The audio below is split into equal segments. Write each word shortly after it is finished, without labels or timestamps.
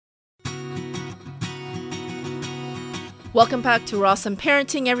Welcome back to Rawsome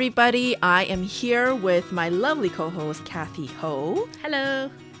Parenting, everybody. I am here with my lovely co-host, Kathy Ho.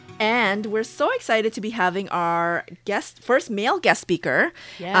 Hello. And we're so excited to be having our first male guest speaker.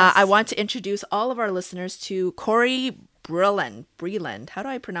 Yes. I want to introduce all of our listeners to Corey Breland. How do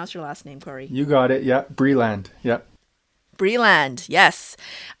I pronounce your last name, Corey? You got it. Yeah. Breland. Yeah. Breland, yes.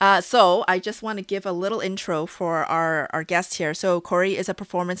 So I just want to give a little intro for our guest here. So Corey is a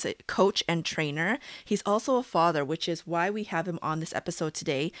performance coach and trainer. He's also a father, which is why we have him on this episode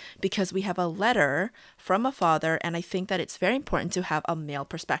today, because we have a letter from a father, and I think that it's very important to have a male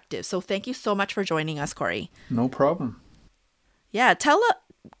perspective. So thank you so much for joining us, Corey. No problem. Yeah, tell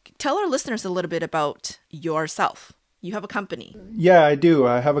our listeners a little bit about yourself. You have a company. Yeah, I do.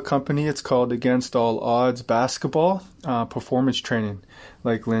 I have a company. It's called Against All Odds Basketball Performance Training.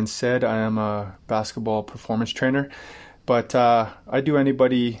 Like Lynn said, I am a basketball performance trainer. But I do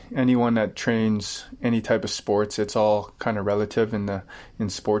anyone that trains any type of sports. It's all kind of relative in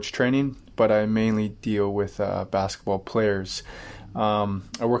sports training. But I mainly deal with basketball players. I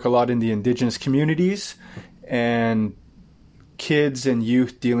work a lot in the Indigenous communities and kids and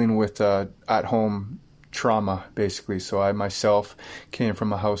youth dealing with at-home trauma, basically. So I myself came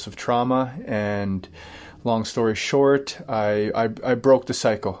from a house of trauma, and long story short, I broke the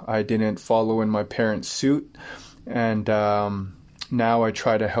cycle. I didn't follow in my parents' suit, and now I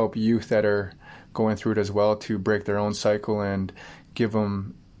try to help youth that are going through it as well to break their own cycle and give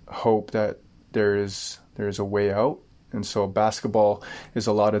them hope that there is a way out. And so basketball is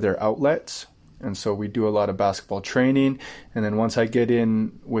a lot of their outlets. And so we do a lot of basketball training, and then once I get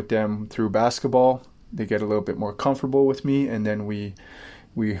in with them through basketball, they get a little bit more comfortable with me, and then we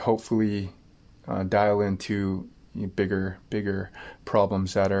hopefully dial into bigger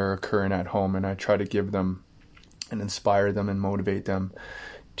problems that are occurring at home, and I try to give them and inspire them and motivate them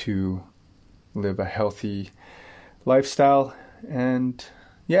to live a healthy lifestyle. And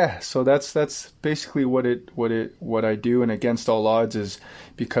yeah, so that's basically what I do. And Against All Odds is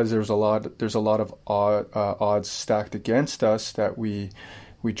because there's a lot of odds stacked against us that we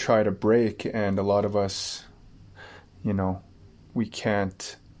try to break, and a lot of us, we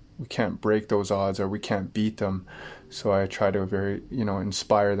can't break those odds, or we can't beat them. So I try to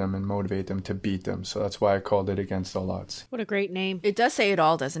inspire them and motivate them to beat them. So that's why I called it Against All Odds. What a great name. It does say it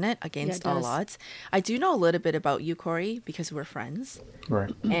all, doesn't it? Against Yeah, it All does. Odds. I do know a little bit about you, Corey, because we're friends.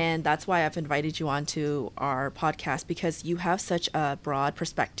 Right. And that's why I've invited you onto our podcast, because you have such a broad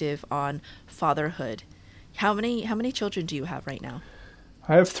perspective on fatherhood. How many children do you have right now?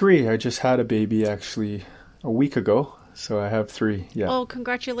 I have 3. I just had a baby actually a week ago. So I have 3. Yeah. Oh,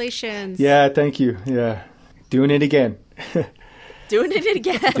 congratulations. Yeah, thank you. Yeah. Doing it again. Doing it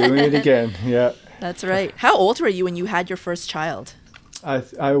again. Doing it again. Yeah. That's right. How old were you when you had your first child?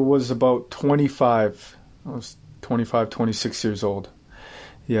 I was about 25. I was 25, 26 years old.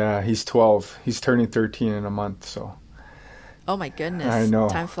 Yeah, he's 12. He's turning 13 in a month, so. Oh my goodness. I know.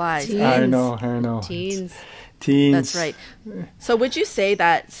 Time flies. Teens. I know. Teens. Teens. That's right. So would you say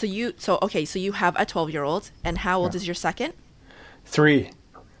that, so you have a 12-year-old, and how old is your second? 3.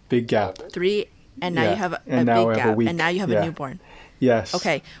 Big gap. 3, and now Yeah. you have a And now big I have a gap, week. and now you have Yeah. a newborn. Yes.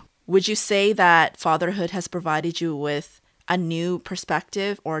 Okay. Would you say that fatherhood has provided you with a new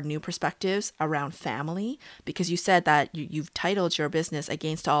perspective or new perspectives around family? Because you said that you've titled your business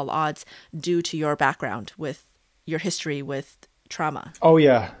Against All Odds due to your background with your history with trauma. Oh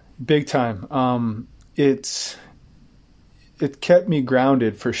yeah, big time. It kept me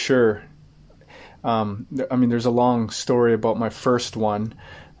grounded for sure. There's a long story about my first one,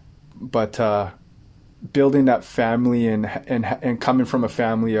 but building that family and coming from a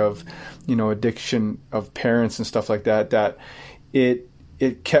family of, addiction of parents and stuff like that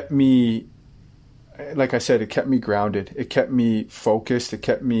it kept me, like I said, it kept me grounded. It kept me focused. It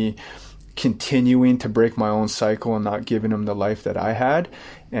kept me continuing to break my own cycle and not giving them the life that I had.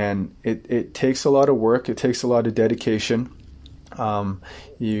 And it takes a lot of work. It takes a lot of dedication.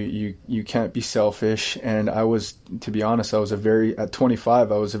 You can't be selfish. And to be honest, at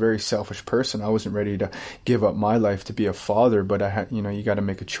 25, I was a very selfish person. I wasn't ready to give up my life to be a father, but I had, you got to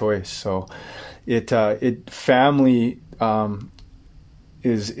make a choice. So family,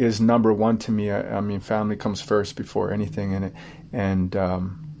 is number one to me. I mean, family comes first before anything.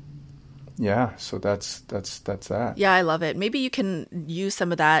 Yeah, so that's that. Yeah, I love it. Maybe you can use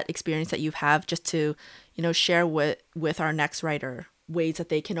some of that experience that you have just to, share with our next writer ways that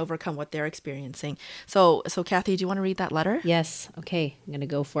they can overcome what they're experiencing. So Kathy, do you want to read that letter? Yes. Okay. I'm going to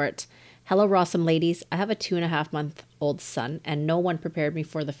go for it. Hello, Rawsome ladies. I have a 2.5-month-old son, and no one prepared me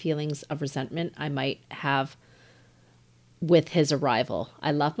for the feelings of resentment I might have with his arrival.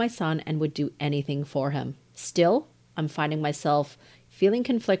 I love my son and would do anything for him. Still, I'm finding myself feeling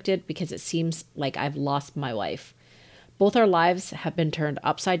conflicted because it seems like I've lost my wife. Both our lives have been turned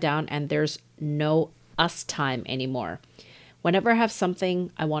upside down and there's no us time anymore. Whenever I have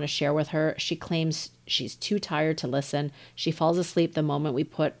something I want to share with her, she claims she's too tired to listen. She falls asleep the moment we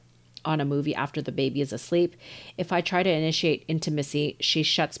put on a movie after the baby is asleep. If I try to initiate intimacy, she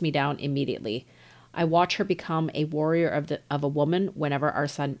shuts me down immediately. I watch her become a warrior of a woman whenever our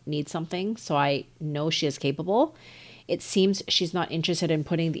son needs something, so I know she is capable. It seems she's not interested in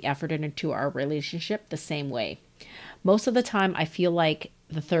putting the effort into our relationship the same way. Most of the time, I feel like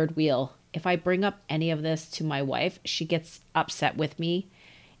the third wheel. If I bring up any of this to my wife, she gets upset with me.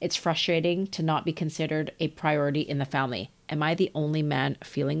 It's frustrating to not be considered a priority in the family. Am I the only man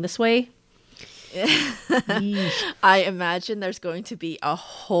feeling this way? I imagine there's going to be a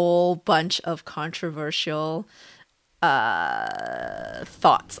whole bunch of controversial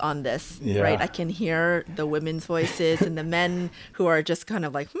thoughts on this, right? I can hear the women's voices and the men who are just kind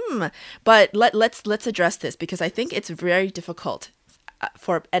of like, But let's address this, because I think it's very difficult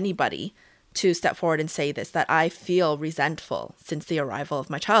for anybody to step forward and say this, that I feel resentful since the arrival of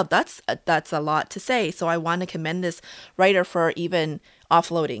my child. That's a lot to say. So I want to commend this writer for even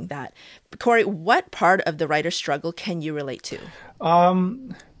offloading that. Corey, what part of the writer's struggle can you relate to?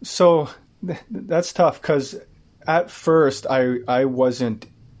 So that's tough, because at first I wasn't,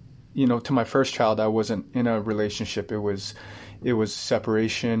 to my first child, I wasn't in a relationship. It was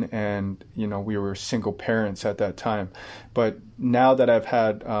separation, and we were single parents at that time. But now that I've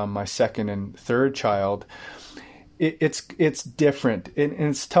had my second and third child, it's different, and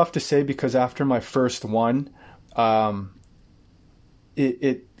it's tough to say, because after my first one,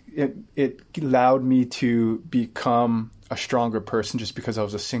 it allowed me to become a stronger person just because I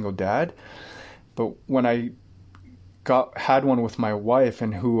was a single dad. But when I had one with my wife,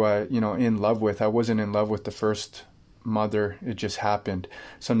 and who I in love with, I wasn't in love with the first mother. It just happened.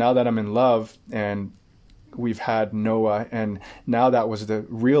 So now that I'm in love, and we've had Noah, and now that was the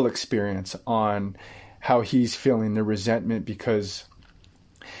real experience on how he's feeling the resentment, because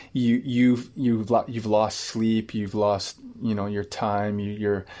you've lost sleep, you've lost your time,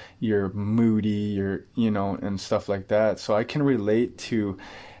 you're moody, and stuff like that. So I can relate to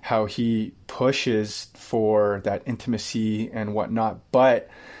how he pushes for that intimacy and whatnot. But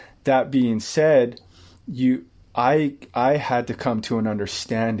that being said, I had to come to an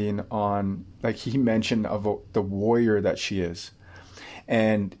understanding on, like he mentioned, of the warrior that she is,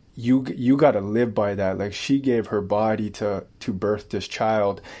 and you got to live by that. Like, she gave her body to birth this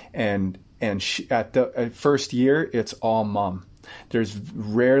child, and she, at the first year, it's all mom. There's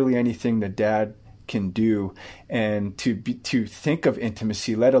rarely anything the dad can do, and to think of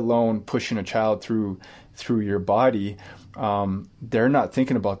intimacy, let alone pushing a child through your body. They're not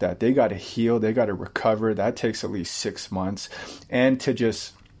thinking about that. They got to heal. They got to recover. That takes at least 6 months. And to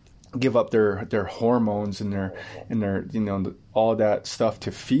just give up their hormones and their all that stuff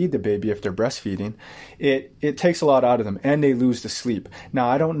to feed the baby if they're breastfeeding, it takes a lot out of them, and they lose the sleep. Now,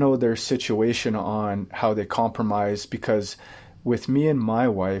 I don't know their situation on how they compromise, because with me and my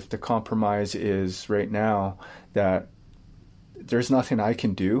wife, the compromise is right now that there's nothing I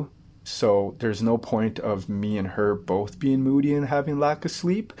can do. So there's no point of me and her both being moody and having lack of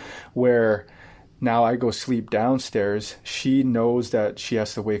sleep, where now I go sleep downstairs. She knows that she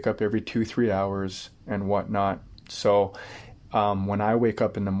has to wake up every 2-3 hours and whatnot. So when I wake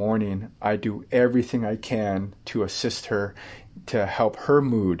up in the morning, I do everything I can to assist her, to help her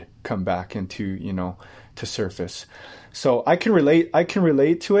mood come back into, to surface. So I can relate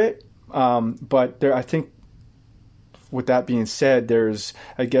to it. But I think, with that being said, there's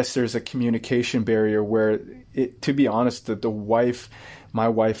a communication barrier where, to be honest, my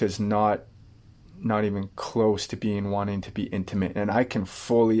wife is not even close to wanting to be intimate, and I can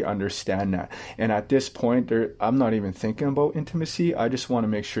fully understand that. And at this point, I'm not even thinking about intimacy. I just want to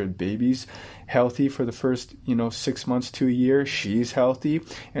make sure the baby's healthy for the first 6 months to a year. She's healthy,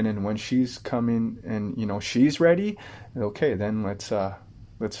 and then when she's coming and she's ready, okay, then let's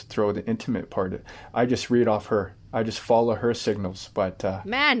throw the intimate part. I just read off her. I just follow her signals. But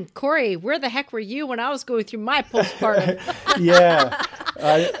man, Corey, where the heck were you when I was going through my postpartum? Yeah,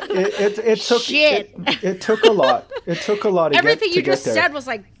 it took a lot. It took a lot. Everything you just said was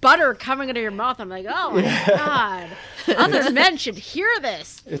like butter coming into your mouth. I'm like, oh my God, other men should hear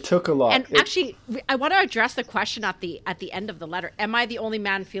this. It took a lot. And actually, I want to address the question at the end of the letter. Am I the only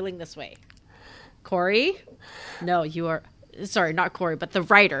man feeling this way? Corey? No, you are. sorry, not Corey, but the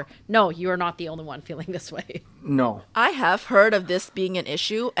writer, no, you are not the only one feeling this way. No. I have heard of this being an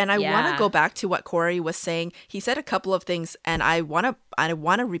issue, and I want Yeah. to go back to what Corey was saying. He said a couple of things, and I want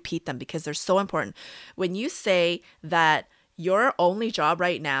to repeat them because they're so important. When you say that your only job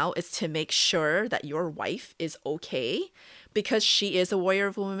right now is to make sure that your wife is okay, because she is a warrior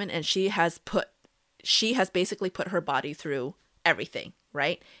of women and she has basically put her body through everything,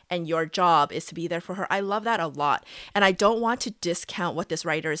 right? And your job is to be there for her. I love that a lot. And I don't want to discount what this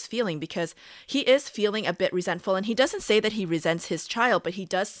writer is feeling, because he is feeling a bit resentful. And he doesn't say that he resents his child, but he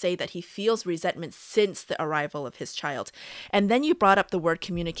does say that he feels resentment since the arrival of his child. And then you brought up the word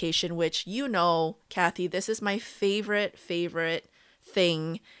communication, which, you know, Kathy, this is my favorite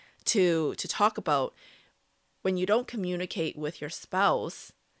thing to talk about. When you don't communicate with your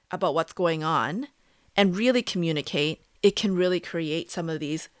spouse about what's going on and really communicate, it can really create some of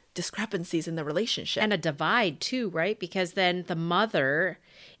these discrepancies in the relationship. And a divide too, right? Because then the mother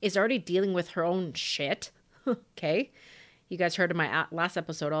is already dealing with her own shit. Okay. You guys heard in my last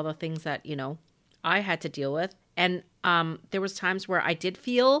episode all the things that, you know, I had to deal with. And there was times where I did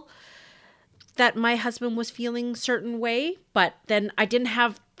feel that my husband was feeling certain way, but then I didn't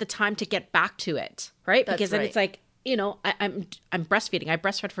have the time to get back to it, right? That's because then right. it's like, you know, I'm breastfeeding. I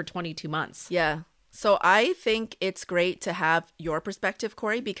breastfed for 22 months. Yeah. So I think it's great to have your perspective,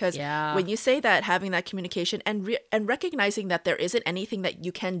 Corey, because Yeah. when you say that, having that communication and recognizing that there isn't anything that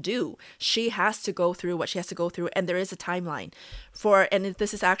you can do, she has to go through what she has to go through, and there is a timeline and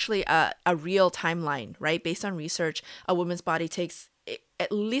this is actually a real timeline, right? Based on research, a woman's body takes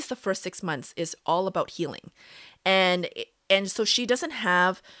at least the first 6 months is all about healing, and so she doesn't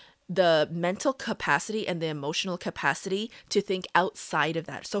have the mental capacity and the emotional capacity to think outside of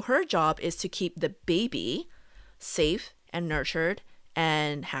that. So her job is to keep the baby safe and nurtured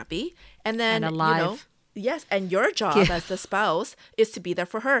and happy, and then And alive. you know, yes, and your job as the spouse is to be there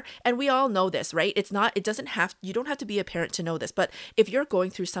for her. And we all know this, right? You don't have to be a parent to know this, but if you're going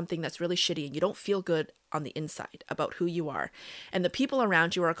through something that's really shitty and you don't feel good on the inside about who you are, and the people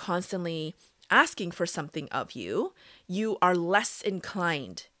around you are constantly asking for something of you, you are less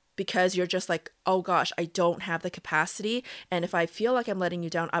inclined, because you're just like, oh gosh, I don't have the capacity. And if I feel like I'm letting you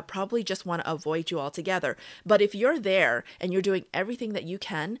down, I probably just want to avoid you altogether. But if you're there and you're doing everything that you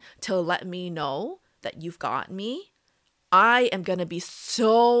can to let me know that you've got me, I am going to be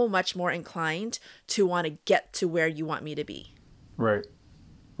so much more inclined to want to get to where you want me to be. Right.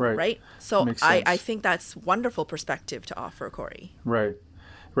 Right? So Makes sense. I think that's wonderful perspective to offer, Corey. Right.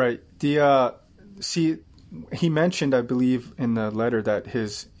 See, he mentioned, I believe, in the letter that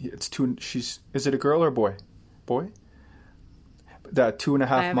is it a girl or a boy? Boy? That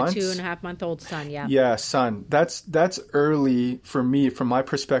 2.5 I have months? a 2.5-month-old son. Yeah. Yeah, son. That's early for me. From my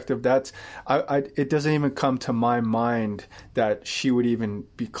perspective, it doesn't even come to my mind that she would even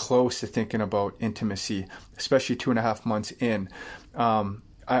be close to thinking about intimacy, especially 2.5 months in.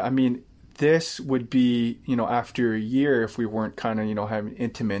 I mean, this would be, you know, after a year, if we weren't kind of, you know, having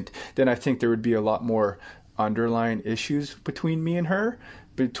intimate, then I think there would be a lot more underlying issues between me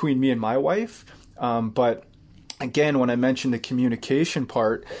and my wife. But again, when I mentioned the communication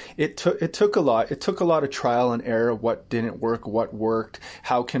part, it took a lot. It took a lot of trial and error. What didn't work? What worked?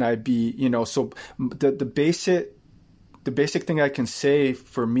 How can I be? You know, so the basic thing I can say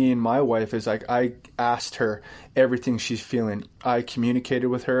for me and my wife is, like, I asked her everything she's feeling. I communicated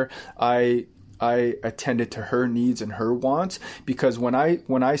with her. I attended to her needs and her wants, because when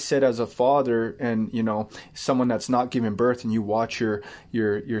I said, as a father and, you know, someone that's not giving birth, and you watch your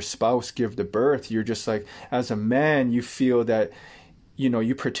spouse give the birth, you're just like, as a man, you feel that, you know,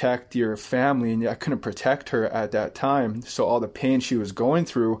 you protect your family, and I couldn't protect her at that time. So all the pain she was going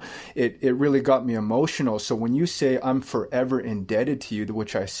through, it really got me emotional. So when you say I'm forever indebted to you,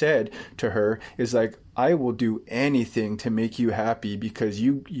 which I said to her, is like, I will do anything to make you happy, because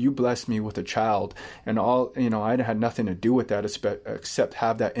you blessed me with a child, and all, you know, I had nothing to do with that except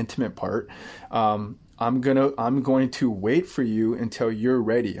have that intimate part. I'm going to wait for you until you're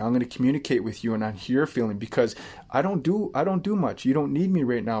ready. I'm going to communicate with you and on your feeling, because I don't do much. You don't need me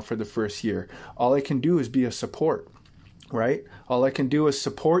right now for the first year. All I can do is be a support, right? All I can do is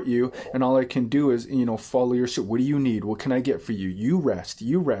support you, and all I can do is, you know, follow your. What do you need? What can I get for you? You rest.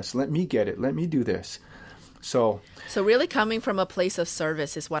 Let me get it. Let me do this. So really coming from a place of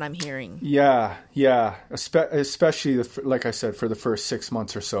service is what I'm hearing. Yeah. Especially, like I said, for the first 6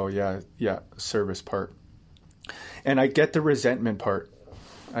 months or so. Yeah. Service part. And I get the resentment part.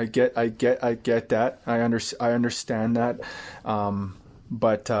 I get that. I understand that.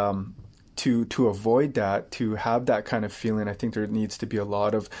 But to avoid that, to have that kind of feeling, I think there needs to be a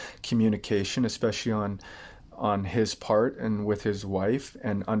lot of communication, especially on his part and with his wife,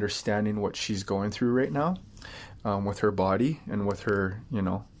 and understanding what she's going through right now, with her body and with her,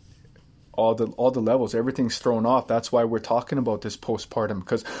 all the levels, everything's thrown off. That's why we're talking about this postpartum,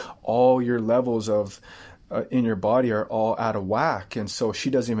 because all your levels of in your body are all out of whack, and so she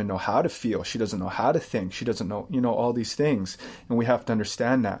doesn't even know how to feel. She doesn't know how to think. She doesn't know, all these things, and we have to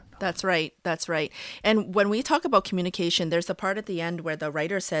understand that. That's right. That's right. And when we talk about communication, there's a part at the end where the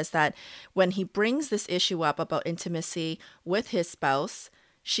writer says that when he brings this issue up about intimacy with his spouse,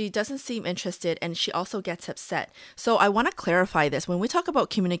 she doesn't seem interested, and she also gets upset. So I want to clarify this. When we talk about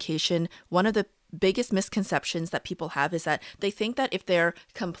communication, one of the biggest misconceptions that people have is that they think that if they're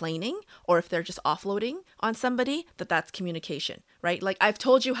complaining or if they're just offloading on somebody, that's communication, right? Like, I've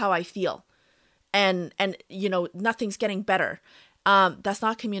told you how I feel, and nothing's getting better. That's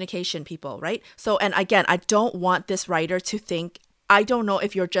not communication, people, right? So, and again, I don't want this writer to think, I don't know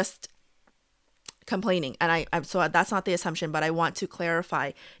if you're just complaining, and so that's not the assumption, but I want to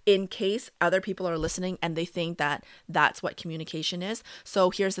clarify in case other people are listening and they think that that's what communication is. So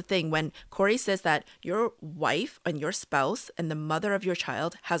here's the thing: when Corey says that your wife and your spouse and the mother of your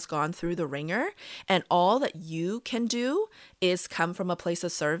child has gone through the ringer, and all that you can do is come from a place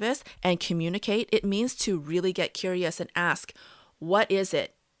of service and communicate, it means to really get curious and ask, what is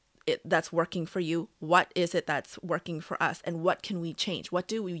it that's working for you? What is it that's working for us? And what can we change? What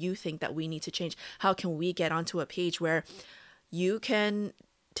do you think that we need to change? How can we get onto a page where you can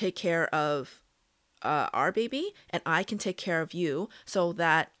take care of our baby and I can take care of you, so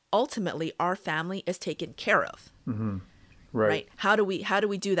that ultimately our family is taken care of? Mm-hmm. Right. How do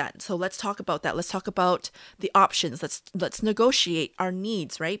we do that? So let's talk about that. Let's talk about the options. Let's negotiate our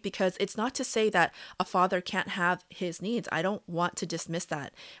needs, right? Because it's not to say that a father can't have his needs. I don't want to dismiss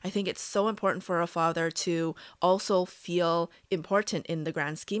that. I think it's so important for a father to also feel important in the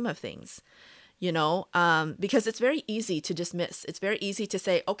grand scheme of things. Because it's very easy to dismiss. It's very easy to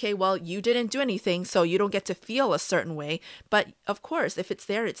say, okay, well, you didn't do anything, so you don't get to feel a certain way. But of course, if it's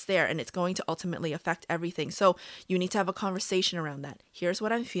there, and it's going to ultimately affect everything. So you need to have a conversation around that. Here's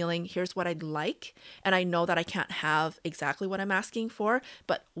what I'm feeling. Here's what I'd like. And I know that I can't have exactly what I'm asking for,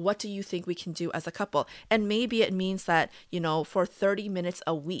 but what do you think we can do as a couple? And maybe it means that, for 30 minutes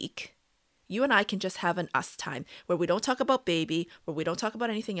a week, you and I can just have an us time where we don't talk about baby, where we don't talk about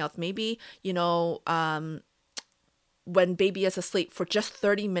anything else. Maybe, when baby is asleep, for just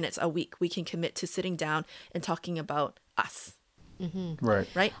 30 minutes a week, we can commit to sitting down and talking about us. Mm-hmm.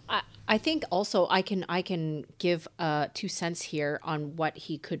 Right. I think also I can give 2 cents here on what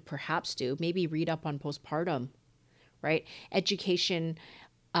he could perhaps do. Maybe read up on postpartum, right? Education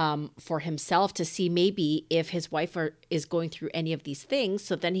for himself, to see maybe if his wife is going through any of these things,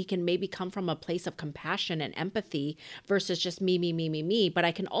 so then he can maybe come from a place of compassion and empathy versus just me. But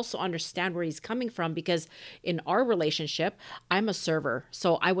I can also understand where he's coming from, because in our relationship, I'm a server.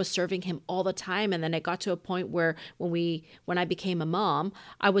 So I was serving him all the time. And then it got to a point where when I became a mom,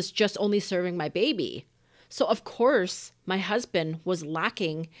 I was just only serving my baby. So of course, my husband was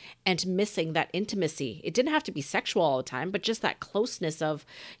lacking and missing that intimacy. It didn't have to be sexual all the time, but just that closeness of,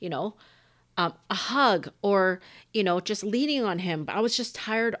 a hug or, just leaning on him. But I was just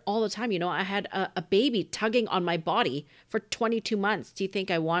tired all the time. I had a baby tugging on my body for 22 months. Do you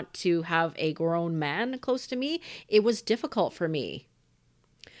think I want to have a grown man close to me? It was difficult for me.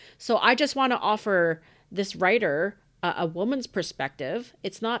 So I just want to offer this writer a woman's perspective.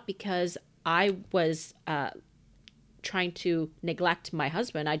 It's not because I was trying to neglect my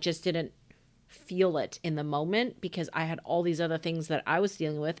husband. I just didn't feel it in the moment because I had all these other things that I was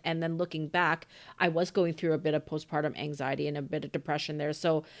dealing with. And then looking back, I was going through a bit of postpartum anxiety and a bit of depression there.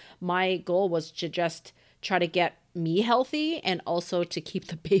 So my goal was to just try to get me healthy and also to keep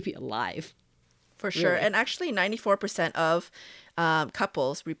the baby alive. For sure. Really. And actually 94% of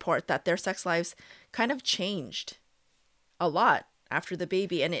couples report that their sex lives kind of changed a lot after the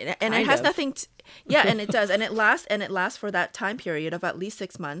baby, and it has nothing to, and it does, and it lasts for that time period of at least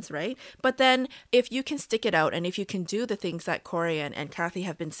 6 months, right? But then if you can stick it out, and if you can do the things that Corey and Kathy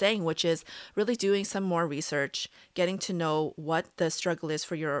have been saying, which is really doing some more research, getting to know what the struggle is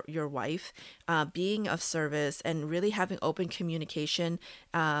for your wife, being of service, and really having open communication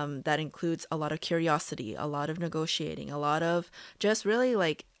that includes a lot of curiosity, a lot of negotiating, a lot of just really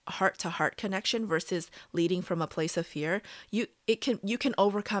like heart-to-heart connection versus leading from a place of fear, you can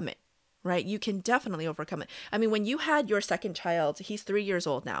overcome it, right? You can definitely overcome it. I mean, when you had your second child, he's 3 years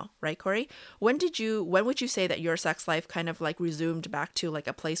old now, right, Corey? When would you say that your sex life kind of like resumed back to like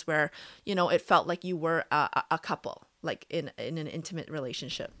a place where, it felt like you were a couple, like in an intimate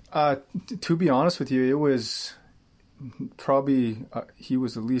relationship? To be honest with you, it was probably he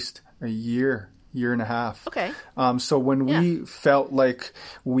was at least a year year and a half. Okay. So when we felt like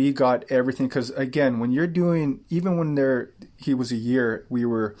we got everything, because again, when you're doing, even when he was a year, we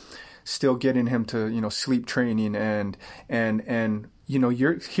were still getting him to, sleep training and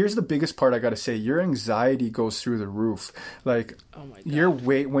here's the biggest part I got to say, your anxiety goes through the roof. Like, oh my God.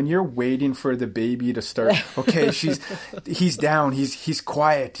 when you're waiting for the baby to start, okay, he's down, he's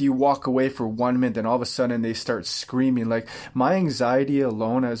quiet. You walk away for 1 minute, and all of a sudden they start screaming. Like, my anxiety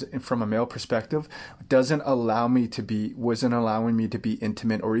alone, from a male perspective, wasn't allowing me to be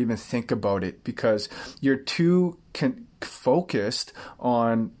intimate or even think about it, because you're too focused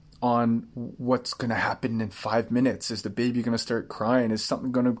on what's going to happen in 5 minutes. Is the baby going to start crying? Is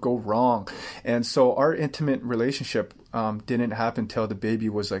something going to go wrong? And so our intimate relationship didn't happen till the baby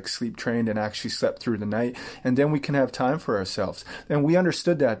was like sleep trained and actually slept through the night. And then we can have time for ourselves. And we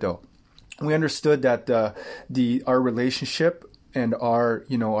understood that, though. We understood that our relationship and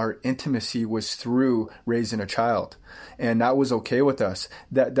our intimacy was through raising a child. And that was okay with us.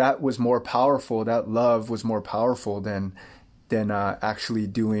 That was more powerful. That love was more powerful than actually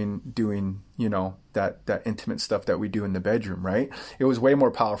doing that intimate stuff that we do in the bedroom, right? It was way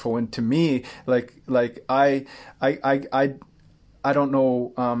more powerful. And to me, like I don't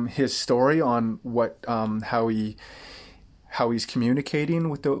know his story on what how he's communicating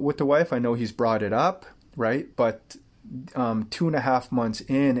with the wife. I know he's brought it up, right? But 2.5 months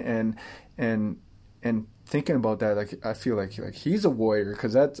in and thinking about that, like, I feel like he's a warrior,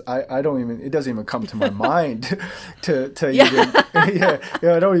 because it doesn't even come to my mind to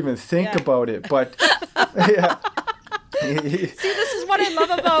I don't even think about it. But See, this is what I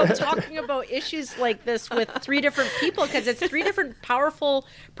love about talking about issues like this with 3 different people, because it's 3 different powerful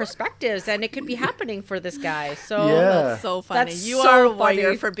perspectives, and it could be happening for this guy. So that's so funny. You are a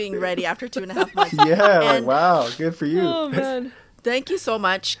warrior for being ready after 2.5 months. And wow, good for you. Oh, man. Thank you so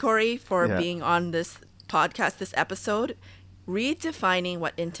much, Corey, for being on this podcast, this episode, redefining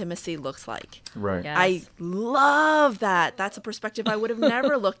what intimacy looks like. Right. Yes. I love that. That's a perspective I would have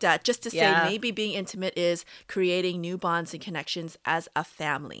never looked at. Just to say, maybe being intimate is creating new bonds and connections as a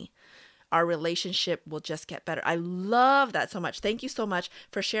family. Our relationship will just get better. I love that so much. Thank you so much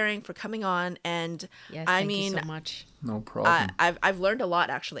for sharing, for coming on. And thank you so much. No problem. I've learned a lot,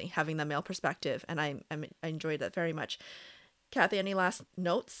 actually, having the male perspective, and I enjoyed that very much. Kathy, any last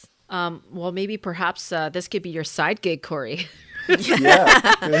notes? Well, maybe perhaps this could be your side gig, Corey.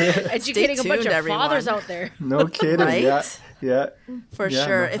 Educating a bunch of fathers out there. No kidding. Right? Yeah. For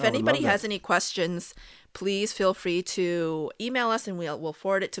sure. No, if anybody has any questions, please feel free to email us and we'll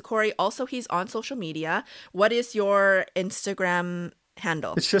forward it to Corey. Also, he's on social media. What is your Instagram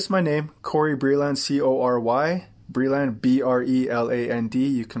handle? It's just my name, Corey Breland, Cory. Breland, Breland.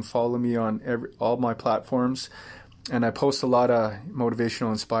 You can follow me on all my platforms. And I post a lot of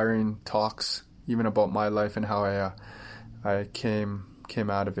motivational, inspiring talks, even about my life and how I came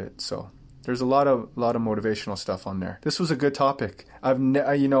out of it. So there's a lot of motivational stuff on there. This was a good topic. I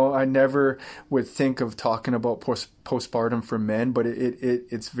never would think of talking about postpartum for men, but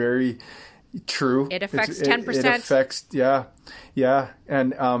it's very true. It affects 10%. It affects, yeah.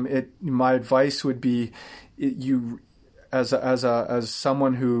 And my advice would be, as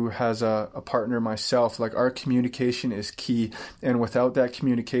someone who has a partner myself, like, our communication is key. And without that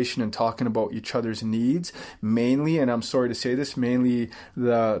communication and talking about each other's needs, mainly, and I'm sorry to say this, mainly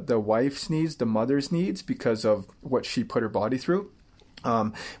the wife's needs, the mother's needs, because of what she put her body through.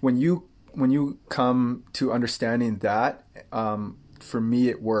 When you come to understanding that, for me,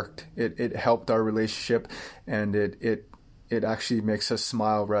 it worked. It helped our relationship, and it actually makes us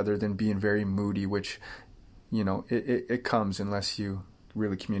smile rather than being very moody, which, it comes unless you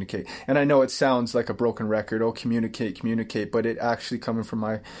really communicate. And I know it sounds like a broken record. Oh, communicate. But it actually, coming from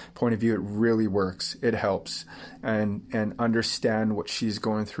my point of view, it really works. It helps. And understand what she's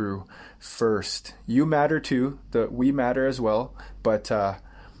going through first. You matter too. We matter as well. But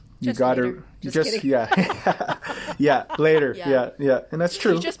you got to just yeah, later. Yeah. And that's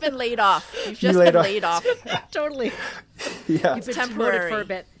true. You've just been laid off. Laid off. Totally. Yeah. You've been temporary for a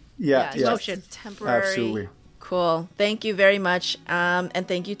bit. Yeah. Emotion. Temporary. Absolutely. Cool. Thank you very much. And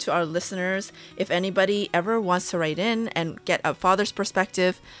thank you to our listeners. If anybody ever wants to write in and get a father's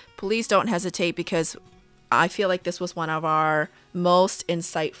perspective, please don't hesitate, because I feel like this was one of our most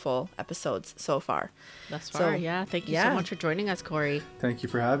insightful episodes so far. Thus far, Thank you so much for joining us, Corey. Thank you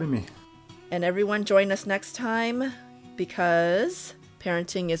for having me. And everyone, join us next time, because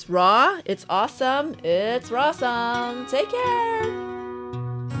parenting is raw. It's awesome. It's rawsome. Take care.